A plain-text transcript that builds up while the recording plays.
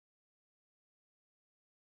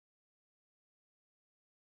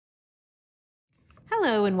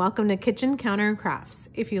Hello and welcome to Kitchen Counter Crafts.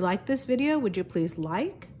 If you like this video, would you please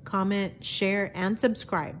like, comment, share, and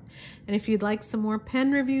subscribe? And if you'd like some more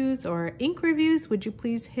pen reviews or ink reviews, would you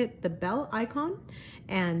please hit the bell icon?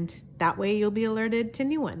 And that way you'll be alerted to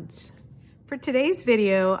new ones. For today's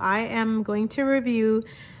video, I am going to review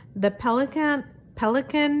the Pelikan,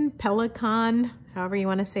 however you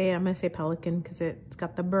want to say it. I'm going to say Pelikan because it's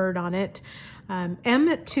got the bird on it.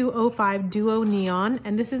 M205 Duo Neon,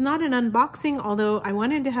 and this is not an unboxing, although I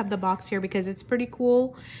wanted to have the box here because it's pretty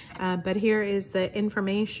cool. But here is the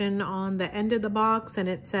information on the end of the box, and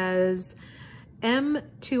it says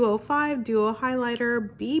M205 Duo Highlighter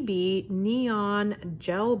BB Neon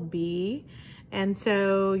Gel B. And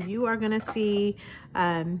so you are going to see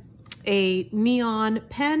a neon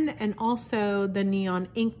pen and also the neon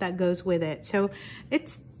ink that goes with it. So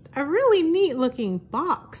it's a really neat looking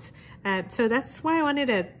box. So that's why I wanted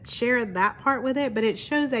to share that part with it, but it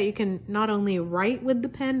shows that you can not only write with the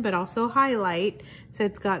pen, but also highlight. So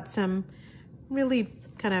it's got some really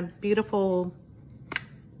kind of beautiful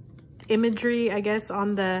imagery, I guess,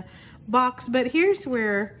 on the box. But here's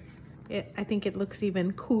where I think it looks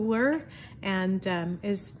even cooler and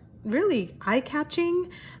is really eye-catching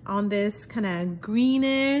on this kind of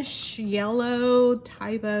greenish yellow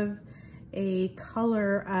type of a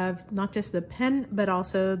color of not just the pen but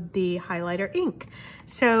also the highlighter ink.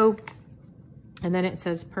 So, and then it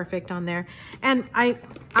says perfect on there, and I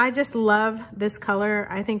just love this color.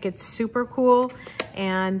 I think it's super cool,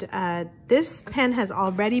 and this pen has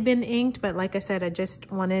already been inked, but like I said, I just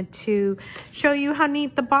wanted to show you how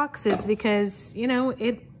neat the box is because, you know,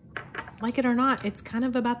 it, like it or not, it's kind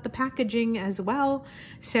of about the packaging as well.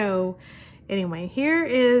 So anyway, here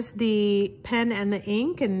is the pen and the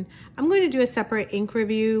ink, and I'm going to do a separate ink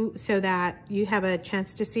review so that you have a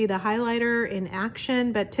chance to see the highlighter in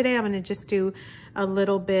action. But today I'm going to just do a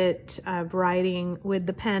little bit of writing with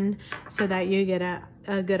the pen so that you get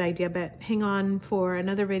a good idea. But hang on for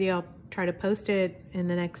another video. I'll try to post it in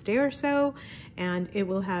the next day or so, and it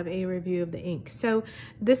will have a review of the ink. So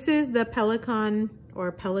this is the Pelikan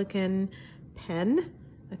pen.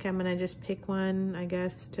 Okay, I'm gonna just pick one, I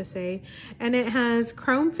guess, to say. And it has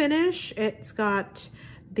chrome finish. It's got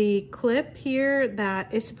the clip here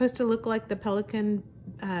that is supposed to look like the Pelikan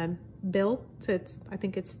bill. So I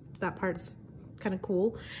think that part's kind of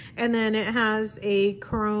cool. And then it has a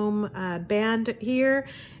chrome band here.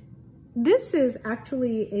 This is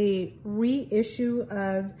actually a reissue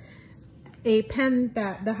of a pen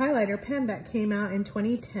that, the highlighter pen that came out in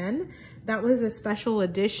 2010. That was a special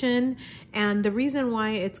edition, and the reason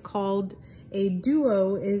why it's called a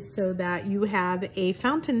duo is so that you have a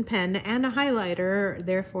fountain pen and a highlighter,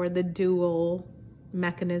 therefore the dual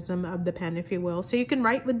mechanism of the pen, if you will. So you can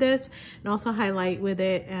write with this and also highlight with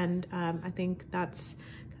it, and I think that's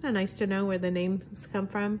kind of nice to know where the names come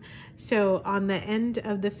from. So on the end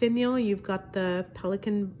of the finial, you've got the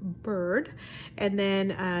pelican bird, and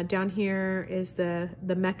then down here is the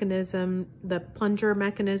mechanism, the plunger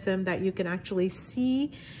mechanism that you can actually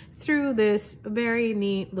see through this very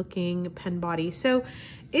neat looking pen body. So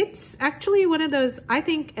it's actually one of those, I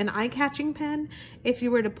think, an eye-catching pen. If you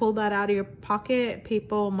were to pull that out of your pocket,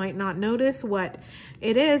 people might not notice what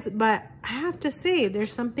it is, but I have to say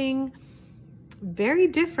there's something very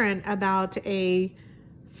different about a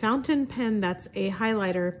fountain pen that's a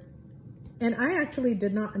highlighter, and I actually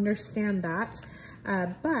did not understand that,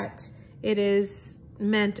 but it is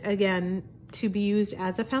meant, again, to be used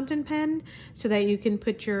as a fountain pen so that you can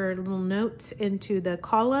put your little notes into the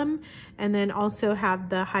column, and then also have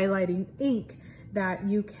the highlighting ink that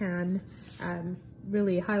you can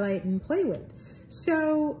really highlight and play with.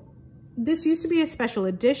 So this used to be a special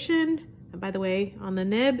edition. By the way, on the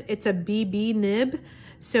nib, it's a BB nib.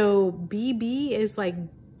 So BB is like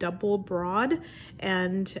double broad,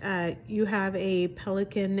 and you have a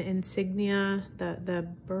pelican insignia, the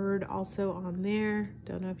bird also on there.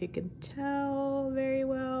 Don't know if you can tell very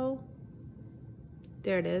well.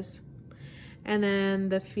 There it is. And then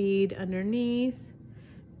the feed underneath,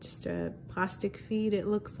 just a plastic feed it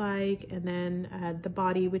looks like, and then the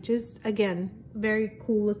body, which is, again, very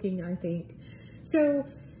cool looking, I think. So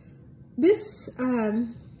this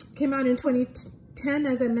came out in 2010,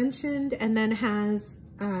 as I mentioned, and then has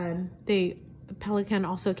the Pelikan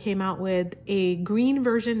also came out with a green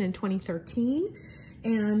version in 2013.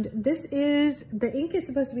 And this is, the ink is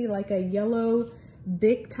supposed to be like a yellow,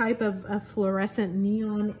 big type of fluorescent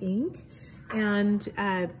neon ink. And,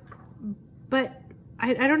 but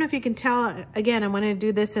I don't know if you can tell, again, I want to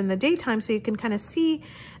do this in the daytime so you can kind of see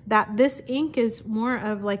that this ink is more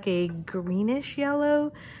of like a greenish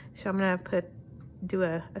yellow. So I'm gonna do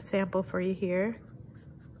a sample for you here.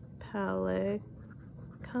 Pelikan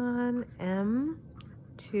Pelikan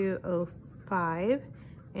M205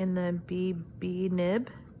 in the BB Nib.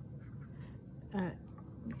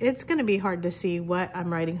 It's going to be hard to see what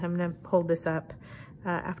I'm writing. I'm going to pull this up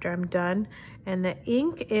after I'm done. And the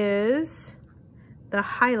ink is the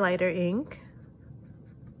highlighter ink.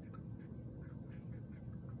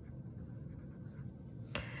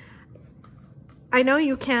 I know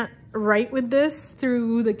you can't write with this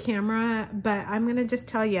through the camera, but I'm going to just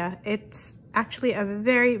tell you, it's actually a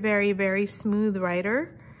very, very, very smooth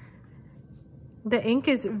writer. The ink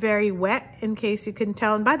is very wet, in case you can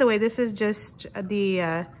tell. And by the way, this is just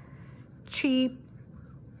the cheap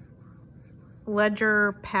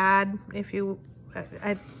ledger pad. If you,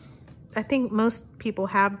 I think most people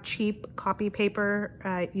have cheap copy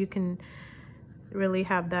paper. You can really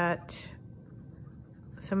have that.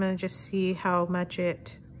 So I'm going to just see how much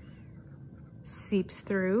it seeps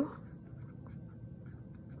through.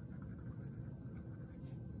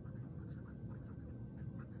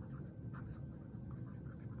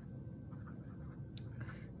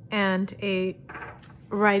 And a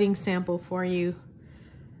writing sample for you.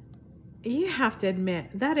 You have to admit,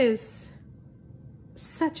 that is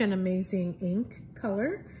such an amazing ink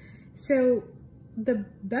color. So the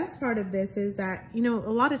best part of this is that, you know,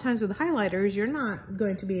 a lot of times with highlighters, you're not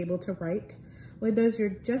going to be able to write with those. You're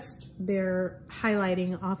just there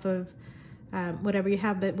highlighting off of whatever you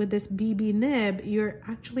have. But with this BB Nib, you're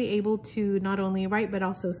actually able to not only write, but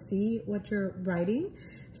also see what you're writing.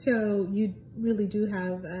 So you really do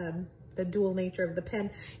have the dual nature of the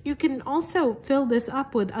pen. You can also fill this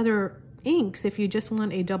up with other inks if you just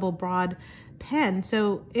want a double broad pen.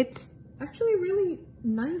 So it's actually a really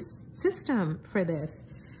nice system for this.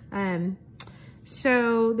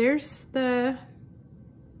 So there's the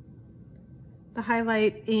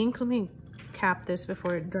highlight ink. Let me cap this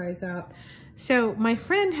before it dries out. So my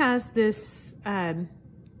friend has this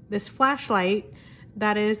this flashlight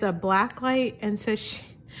that is a black light, and so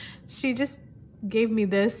she just gave me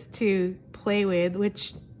this to play with,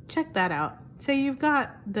 which, check that out. So you've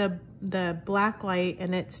got the black light,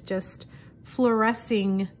 and it's just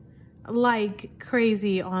fluorescing like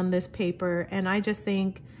crazy on this paper. And I just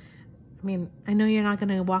think, I mean, I know you're not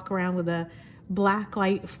gonna walk around with a black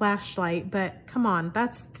light flashlight, but come on,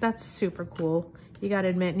 that's super cool. You gotta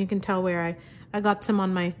admit, and you can tell where I got some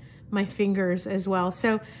on my fingers as well.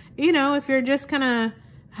 So, you know, if you're just kind of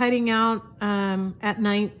hiding out at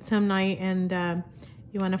night, some night, and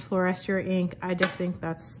you want to fluoresce your ink, I just think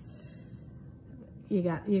that's, you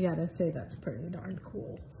gotta say that's pretty darn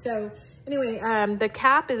cool. So anyway, the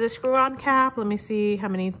cap is a screw-on cap. Let me see how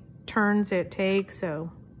many turns it takes. So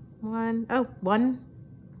one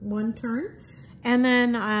turn. And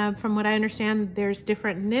then from what I understand, there's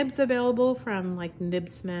different nibs available from like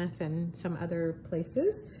Nibsmith and some other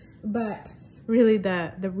places. But really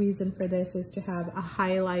the reason for this is to have a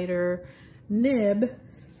highlighter nib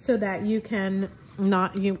so that you can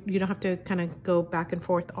not, you don't have to kind of go back and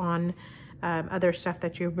forth on other stuff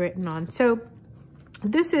that you've written on. So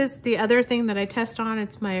this is the other thing that I test on.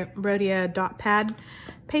 It's my Rhodia dot pad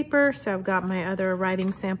paper. So I've got my other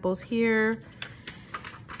writing samples here.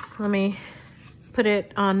 Let me put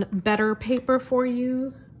it on better paper for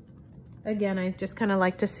you. Again, I just kind of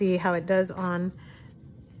like to see how it does on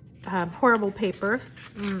horrible paper.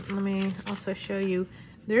 Let me also show you,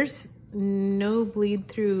 there's no bleed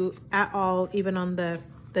through at all, even on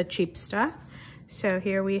the cheap stuff. So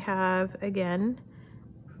here we have, again,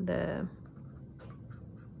 the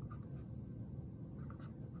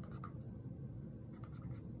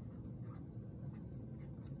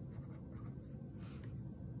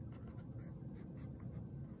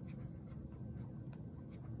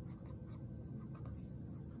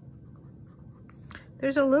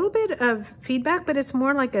there's a little bit of feedback, but it's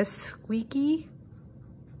more like a squeaky.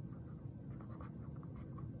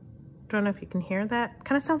 Don't know if you can hear that.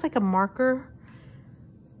 Kind of sounds like a marker,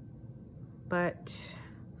 but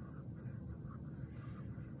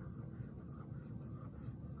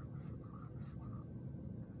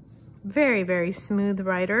very, very smooth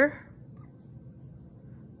writer.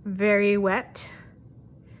 Very wet.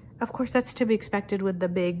 Of course, that's to be expected with the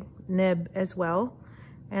big nib as well.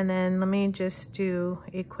 And then let me just do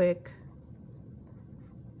a quick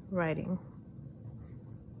writing.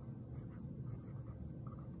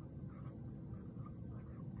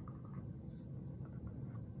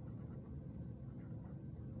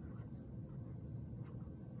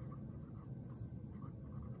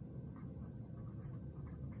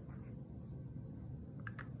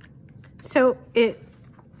 So it,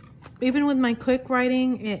 even with my quick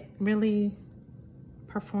writing, it really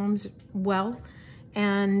performs well.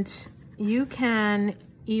 And you can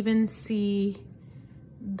even see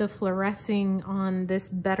the fluorescing on this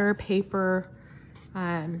better paper.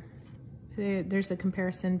 There's a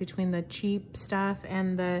comparison between the cheap stuff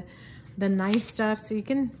and the nice stuff. So you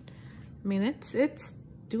can, I mean, it's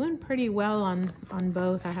doing pretty well on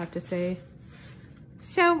both, I have to say.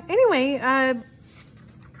 So anyway,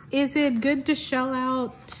 is it good to shell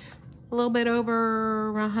out a little bit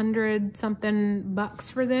over 100 something bucks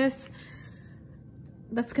for this?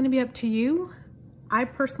 That's going to be up to you. I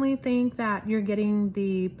personally think that you're getting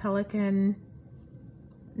the Pelikan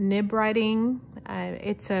nib writing.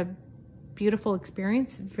 It's a beautiful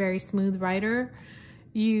experience, very smooth writer.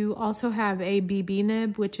 You also have a BB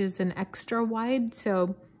nib, which is an extra wide.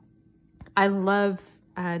 So I love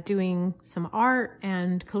doing some art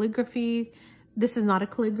and calligraphy. This is not a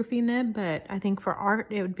calligraphy nib, but I think for art,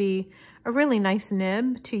 it would be a really nice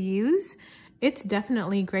nib to use. It's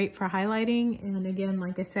definitely great for highlighting. And again,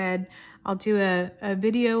 like I said, I'll do a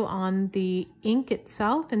video on the ink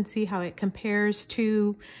itself and see how it compares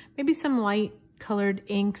to maybe some light colored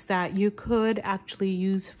inks that you could actually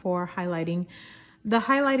use for highlighting. The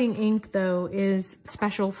highlighting ink though is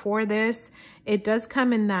special for this. It does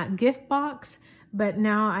come in that gift box, but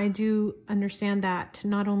now I do understand that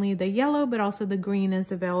not only the yellow, but also the green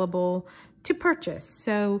is available to purchase.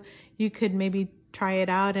 So you could maybe try it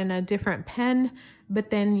out in a different pen, but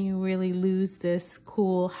then you really lose this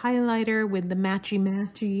cool highlighter with the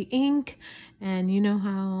matchy ink. And you know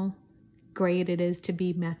how great it is to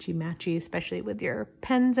be matchy, especially with your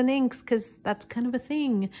pens and inks, because that's kind of a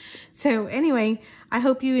thing. So anyway, I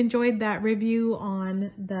hope you enjoyed that review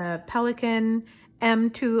on the Pelikan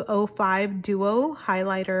M205 Duo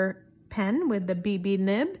highlighter pen with the BB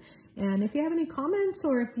nib. And if you have any comments,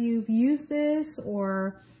 or if you've used this,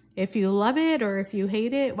 or if you love it, or if you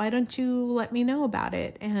hate it, why don't you let me know about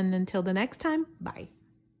it? And until the next time, bye.